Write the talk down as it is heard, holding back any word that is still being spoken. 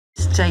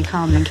stay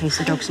calm in case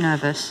the dog's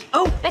nervous.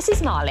 Oh, this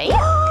is Marley.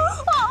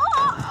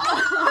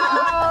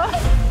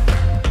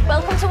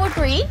 Welcome to Wood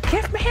Breed.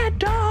 Give me a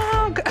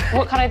dog.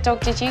 What kind of dog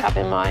did you have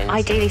in mind?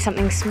 Ideally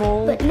something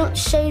small. But not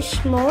so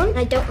small.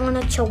 I don't want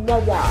a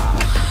chihuahua.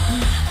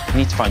 You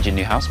need to find your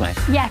new housemate.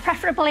 Yeah,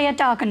 preferably a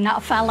dog and not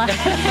a fella.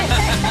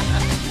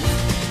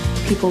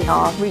 People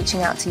are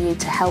reaching out to you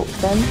to help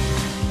them.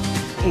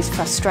 He's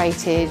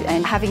frustrated,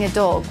 and having a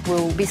dog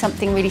will be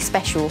something really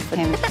special for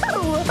him.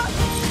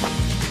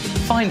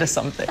 Find us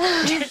something.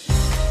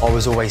 I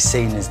was always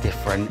seen as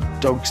different.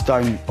 Dogs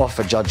don't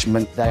offer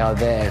judgment. They are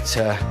there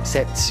to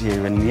accept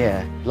you and,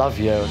 yeah, love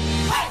you.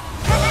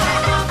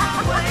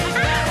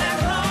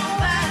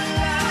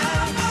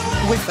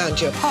 We found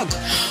you a pug.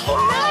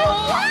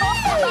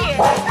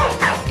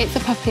 It's a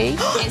puppy.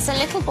 It's a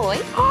little boy.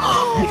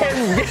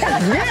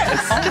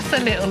 Yes! Just a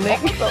little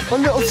lick. A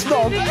little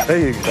snog. There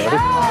you go.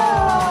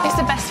 It's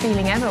the best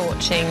feeling ever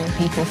watching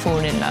people fall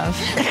in love.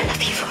 I'm gonna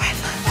love you forever.